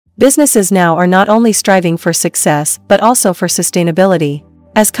Businesses now are not only striving for success but also for sustainability.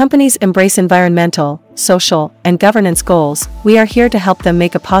 As companies embrace environmental, social, and governance goals, we are here to help them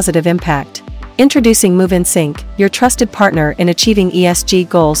make a positive impact. Introducing MoveInSync, your trusted partner in achieving ESG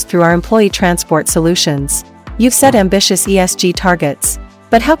goals through our employee transport solutions. You've set ambitious ESG targets.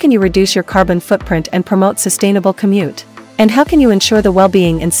 But how can you reduce your carbon footprint and promote sustainable commute? And how can you ensure the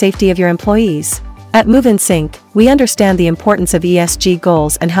well-being and safety of your employees? At MoveInSync, we understand the importance of ESG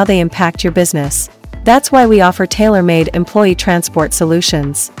goals and how they impact your business. That's why we offer tailor-made employee transport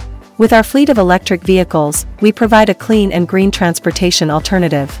solutions. With our fleet of electric vehicles, we provide a clean and green transportation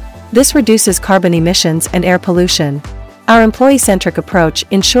alternative. This reduces carbon emissions and air pollution. Our employee-centric approach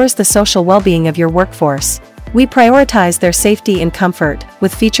ensures the social well-being of your workforce. We prioritize their safety and comfort,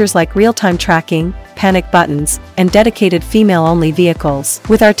 with features like real-time tracking, panic buttons, and dedicated female-only vehicles.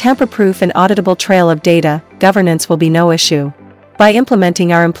 With our tamper-proof and auditable trail of data, governance will be no issue. By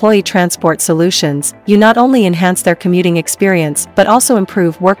implementing our employee transport solutions, you not only enhance their commuting experience but also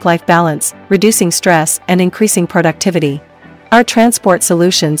improve work-life balance, reducing stress and increasing productivity. Our transport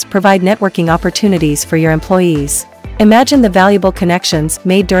solutions provide networking opportunities for your employees. Imagine the valuable connections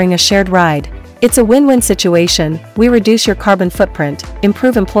made during a shared ride. It's a win-win situation. We reduce your carbon footprint,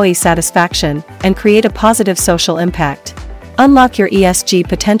 improve employee satisfaction, and create a positive social impact. Unlock your ESG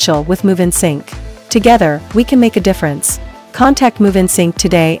potential with MoveInSync. Together, we can make a difference. Contact MoveInSync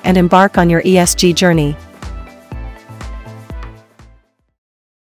today and embark on your ESG journey.